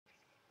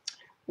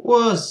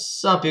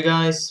What's up, you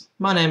guys?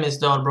 My name is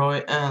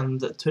Dalbroy,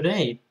 and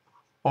today,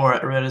 or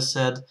rather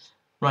said,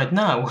 right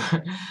now,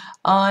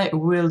 I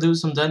will do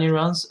some dungeon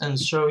runs and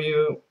show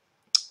you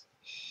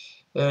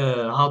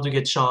how to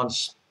get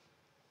charged,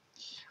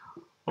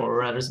 or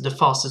rather, the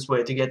fastest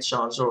way to get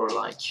charged, or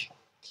like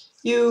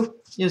you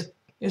just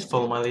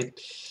follow my lead.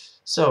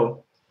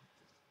 So,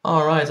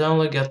 alright, I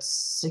only got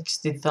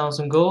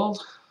 60,000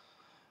 gold.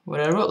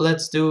 Whatever.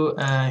 Let's do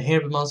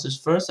Herb monsters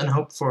first and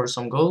hope for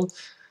some gold.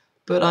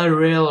 But I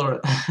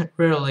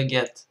rarely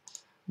get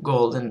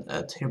gold in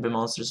Herb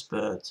monsters,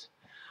 but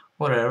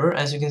whatever.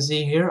 As you can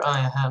see here,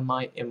 I have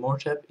my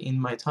Immortep in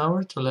my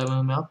tower to level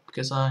him up,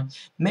 because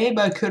maybe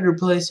I could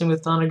replace him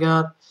with Thunder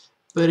God,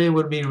 but it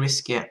would be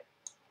risky,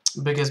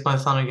 because my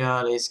Thunder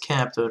God is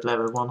capped at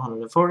level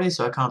 140,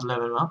 so I can't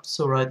level him up.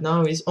 So right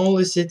now he's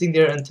only sitting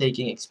there and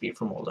taking XP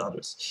from all the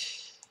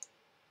others.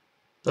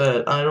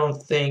 But I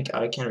don't think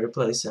I can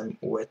replace him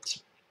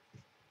with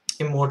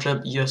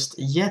Immortep just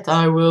yet.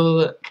 I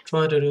will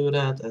try to do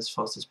that as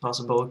fast as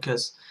possible,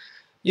 because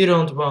you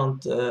don't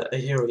want a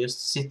hero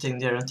just sitting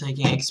there and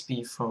taking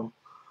XP from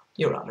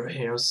your other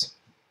heroes.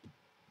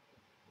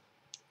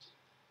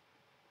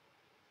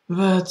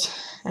 But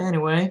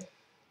anyway,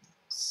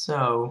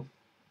 so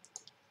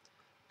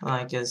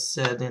like I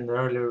said in the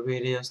earlier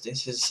videos,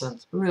 this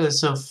is really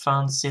so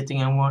fun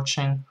sitting and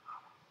watching.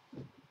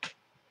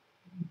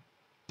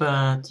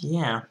 But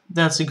yeah,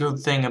 that's a good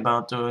thing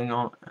about doing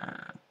all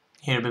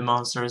herb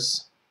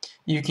monsters.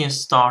 You can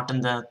start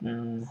and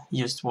then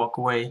just walk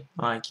away,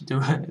 like do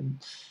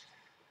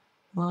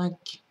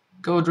like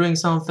go drink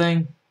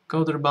something,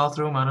 go to the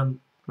bathroom. I don't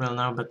really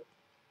know, but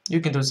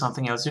you can do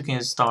something else. You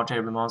can start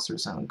herb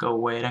monsters and go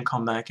away, and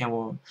come back,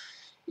 and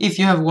if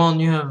you have won,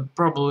 you have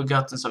probably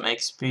gotten some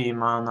XP,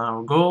 mana,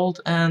 or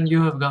gold, and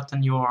you have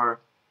gotten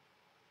your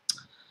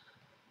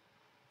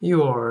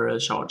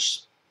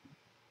shards.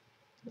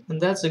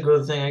 And that's a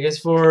good thing, I guess,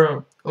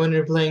 for when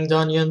you're playing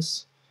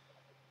dungeons.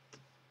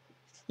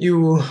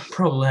 You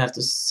probably have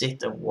to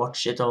sit and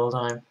watch it all the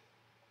time,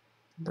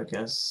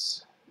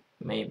 because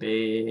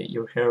maybe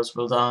your heroes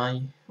will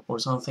die or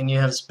something. You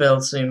have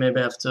spells, so you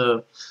maybe have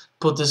to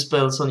put the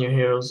spells on your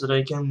heroes so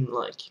they can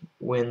like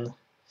win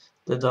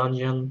the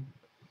dungeon.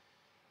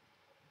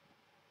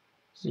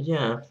 So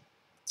yeah,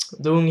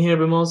 doing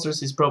hero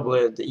monsters is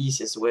probably the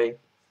easiest way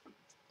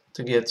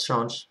to get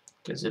charged,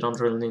 because you don't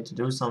really need to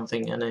do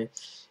something, and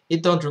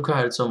it don't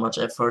require so much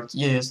effort.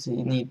 You just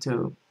need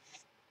to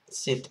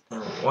sit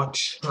and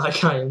watch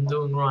like I am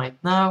doing right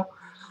now.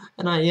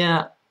 And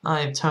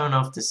I've turned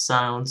off the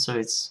sound, so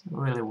it's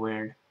really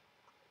weird.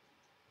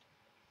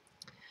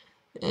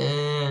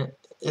 Uh,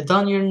 a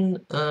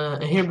dungeon,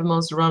 a hero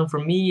monster run for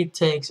me, it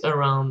takes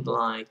around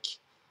like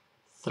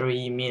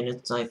 3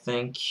 minutes, I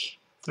think.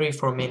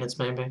 3-4 minutes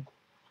maybe.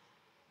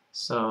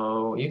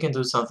 So you can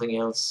do something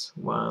else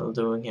while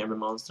doing hero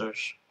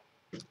monsters.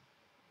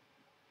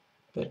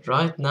 But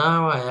right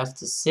now I have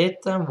to sit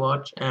and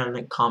watch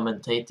and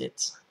commentate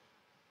it.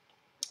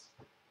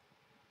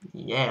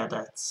 Yeah,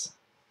 that's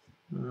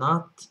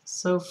not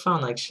so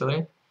fun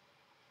actually.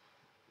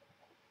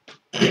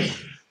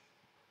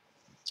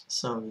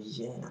 So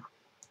yeah,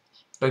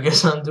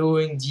 because I'm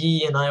doing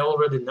G and I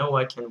already know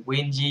I can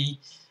win G.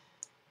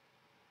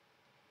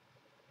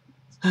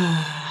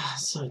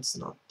 So it's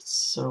not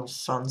so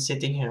fun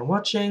sitting here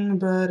watching,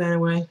 but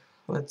anyway,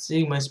 let's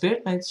see. My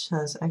spirit mage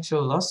has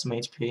actually lost some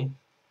HP.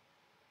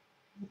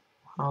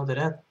 How did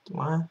that?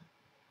 Why?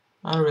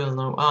 I don't really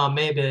know. Ah,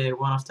 maybe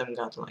one of them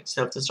got like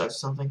self-destruct or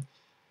something.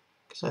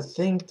 Because I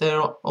think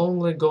they're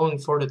only going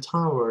for the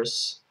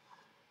towers.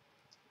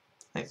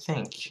 I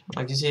think.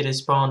 Like you see they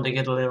spawn, they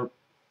get a little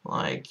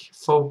like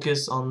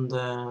focus on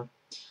the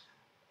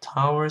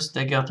towers.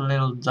 They got a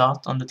little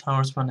dot on the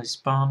towers when they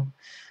spawn.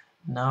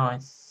 Now I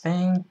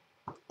think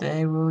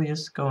they will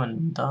just go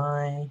and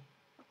die.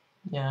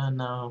 Yeah,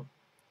 now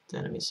the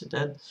enemies are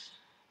dead.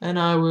 And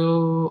I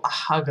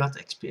got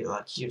XP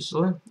like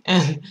usually.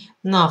 And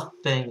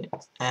nothing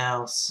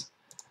else,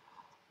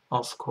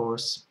 of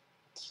course.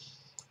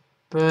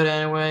 But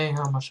anyway,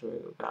 how much we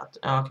got?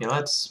 Okay,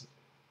 let's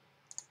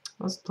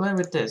play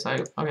with this.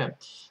 Okay,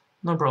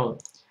 no problem.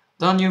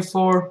 Dungeon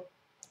 4,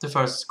 the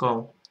first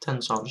goal,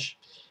 10 charge.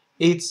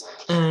 It's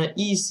an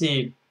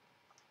easy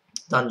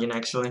dungeon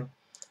actually.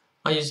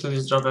 I usually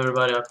just drop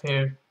everybody up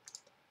here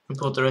and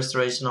put the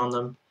restoration on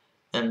them,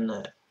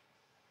 and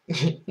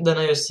then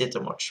I just sit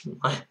and watch.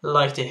 I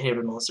like the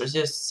heavy monsters,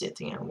 just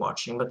sitting and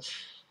watching, but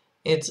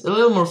it's a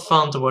little more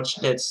fun to watch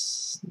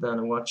this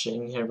than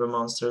watching heavy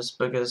monsters,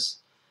 because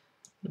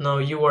no,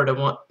 you are the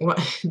one. What?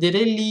 Did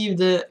they leave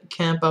the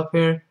camp up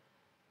here?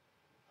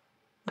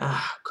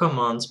 Ah, come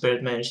on,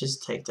 Spirit Man,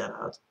 just take that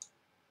out.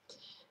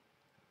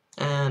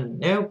 And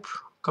nope,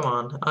 come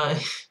on,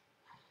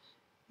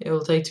 it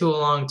will take too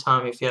long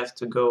time if you have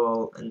to go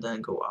all and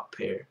then go up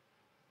here.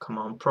 Come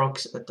on,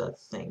 procs at that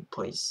thing,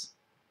 please.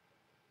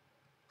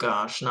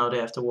 Gosh, now they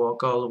have to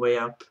walk all the way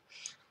up.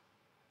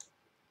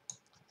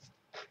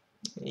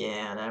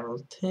 Yeah, that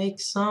will take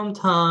some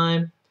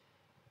time.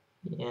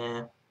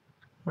 Yeah,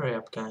 hurry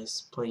up,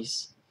 guys,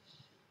 please.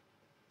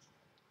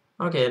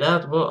 Okay,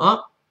 that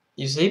will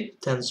you see,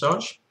 10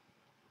 charge.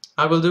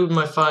 I will do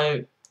my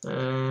 5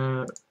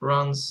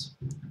 runs,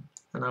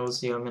 and I will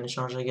see how many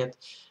charge I get.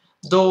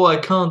 Though I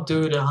can't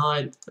do the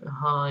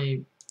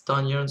high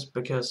dungeons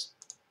because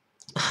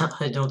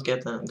I don't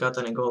got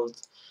any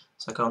gold,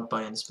 so I can't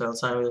buy any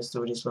spells. I will just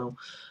do this well.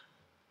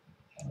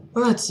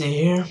 Let's see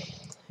here.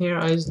 Here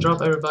I just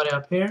drop everybody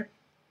up here,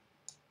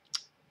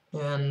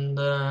 and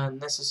I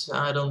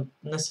don't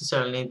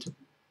necessarily need to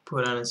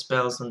put any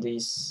spells on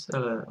these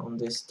on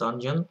this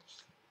dungeon.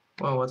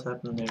 Well, what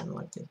happened there?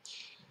 Like this.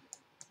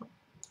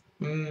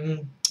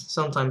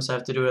 Sometimes I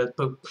have to do it,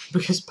 but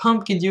because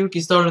Pumpkin Duke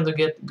is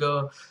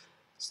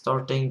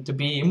starting to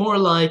be more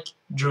like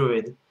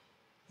Druid.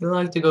 He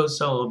liked to go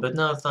solo, but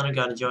now Thunder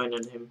God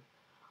joined him.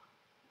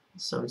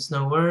 So it's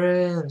no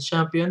worry, and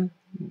Champion.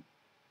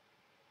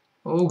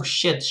 Oh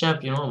shit,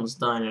 Champion almost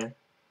died there.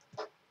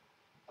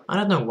 I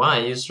don't know why I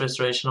used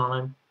Restoration on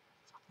him.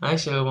 I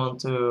actually want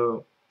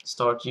to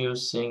start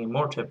using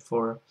Mortip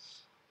for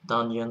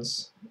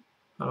dungeons.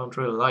 I don't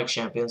really like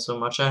Champion so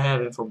much. I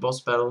have him for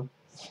boss battle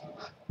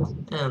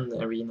and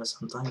arena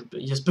sometimes,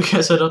 but just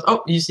because I don't.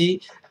 Oh, you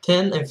see,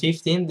 10 and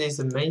 15. This is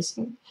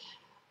amazing.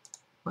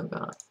 Oh my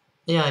god.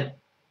 Yeah.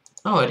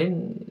 Oh, I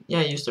didn't. Yeah,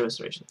 I used the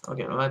restoration.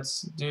 Okay,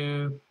 let's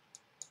do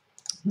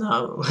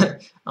now.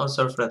 I'll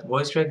start for that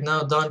voice crack.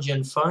 Now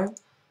dungeon 5.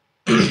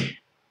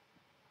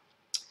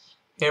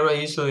 Here I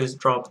usually just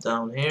drop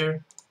down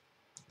here,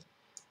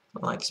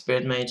 like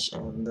Spirit Mage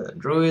and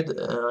Druid.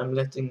 I'm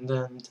letting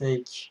them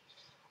take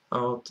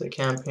out the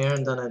camp here,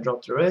 and then I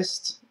drop the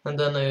rest, and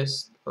then I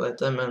just let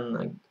them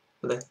and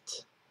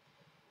let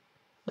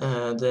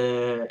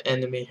the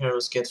enemy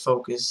heroes get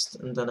focused,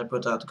 and then I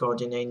put out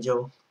Guardian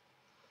Angel,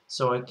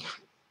 so I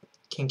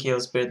can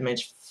kill Spirit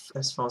Mage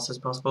as fast as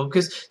possible,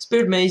 because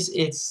Spirit Mage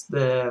it's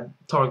the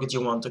target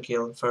you want to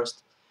kill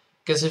first,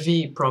 because if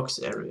he procs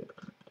every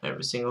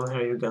single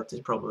hero you got is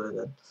probably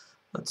dead.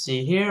 Let's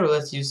see here,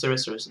 let's use the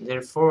restoration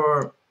there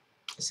for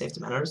safety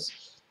matters.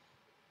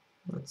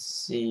 Let's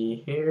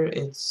see here,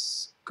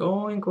 it's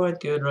going quite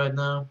good right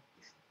now.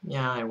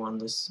 Yeah, I won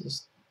this.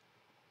 Just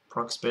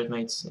proc Spirit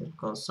Mages, it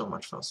goes so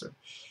much faster.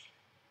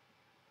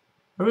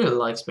 I really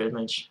like Spirit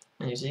Mage,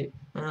 and you see,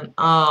 and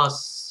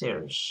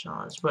serious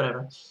Shards,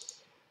 whatever.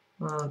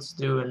 Let's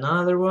do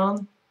another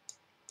one.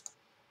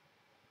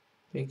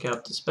 Pick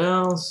up the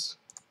spells.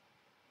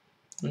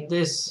 And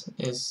this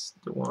is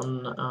the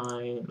one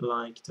I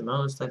like the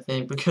most, I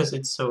think, because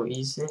it's so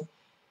easy.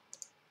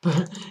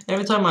 But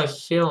every time I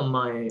film,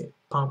 my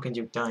Pumpkin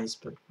Duke dies,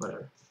 but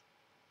whatever.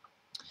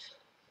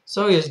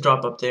 So you just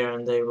drop up there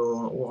and they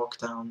will walk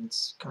down,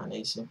 it's kinda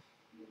easy.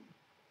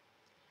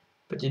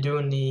 But you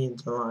do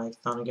need like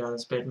Thunder God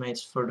and Spirit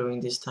Mage for doing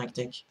this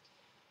tactic.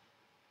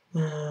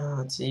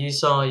 Let's see, you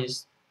saw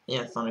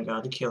yeah, Thunder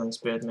God killing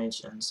Spirit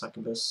Mage and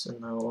Succubus,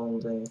 and now all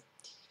the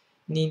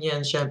Ninja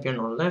and Champion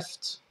are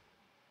left.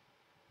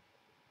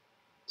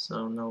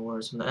 So no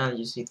worries on that. And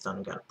you see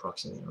Thunder God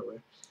proxying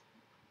everywhere.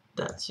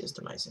 That's just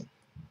amazing.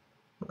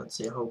 Let's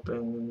see,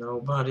 hoping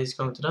nobody's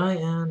going to die,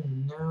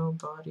 and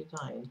nobody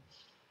died.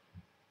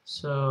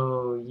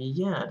 So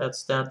yeah,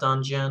 that's that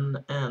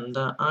dungeon, and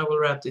I will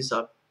wrap this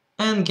up.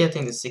 And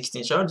getting the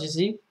 16 shards, you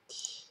see.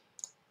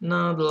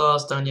 Now the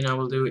last dungeon I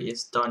will do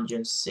is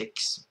dungeon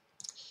 6.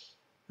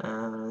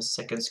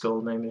 Second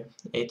skull maybe,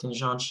 18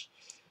 shards.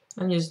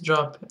 And just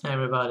drop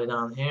everybody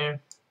down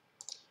here.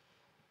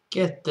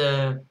 Get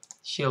the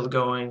shield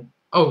going.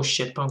 Oh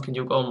shit, Pumpkin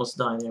Duke almost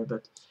died there,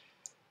 but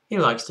he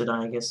likes to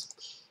die, I guess.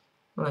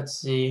 Let's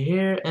see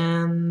here,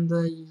 and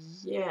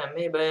yeah,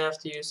 maybe I have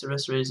to use the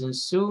restoration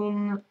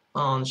soon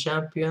on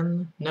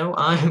champion. No,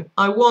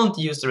 I won't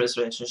use the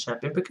restoration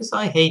champion because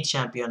I hate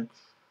champion.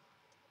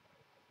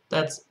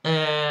 That's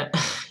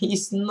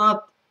he's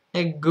not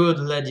a good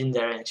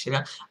legendary actually.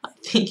 I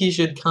think he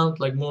should count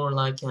like more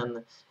like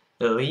an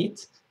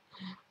elite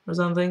or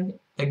something.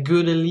 A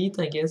good elite,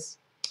 I guess,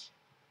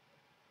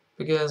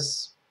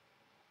 because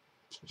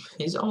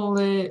he's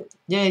only,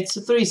 yeah, it's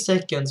 3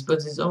 seconds,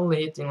 but he's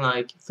only hitting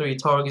like 3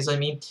 targets. I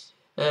mean,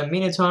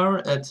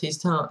 Minotaur at his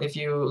town, if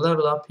you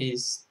level up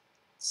his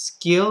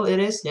skill,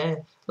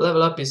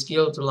 level up his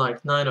skill to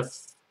like 9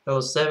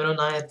 or 7 or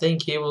 9, I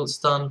think he will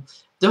stun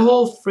the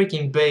whole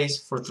freaking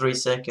base for 3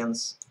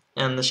 seconds,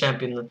 and the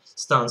champion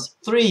stuns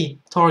 3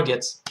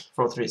 targets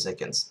for 3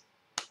 seconds.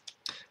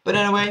 But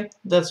anyway,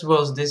 that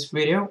was this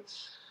video.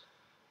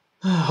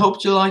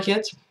 Hope you like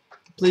it.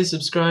 Please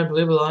subscribe,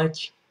 leave a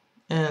like,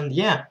 and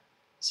yeah,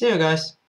 see you guys.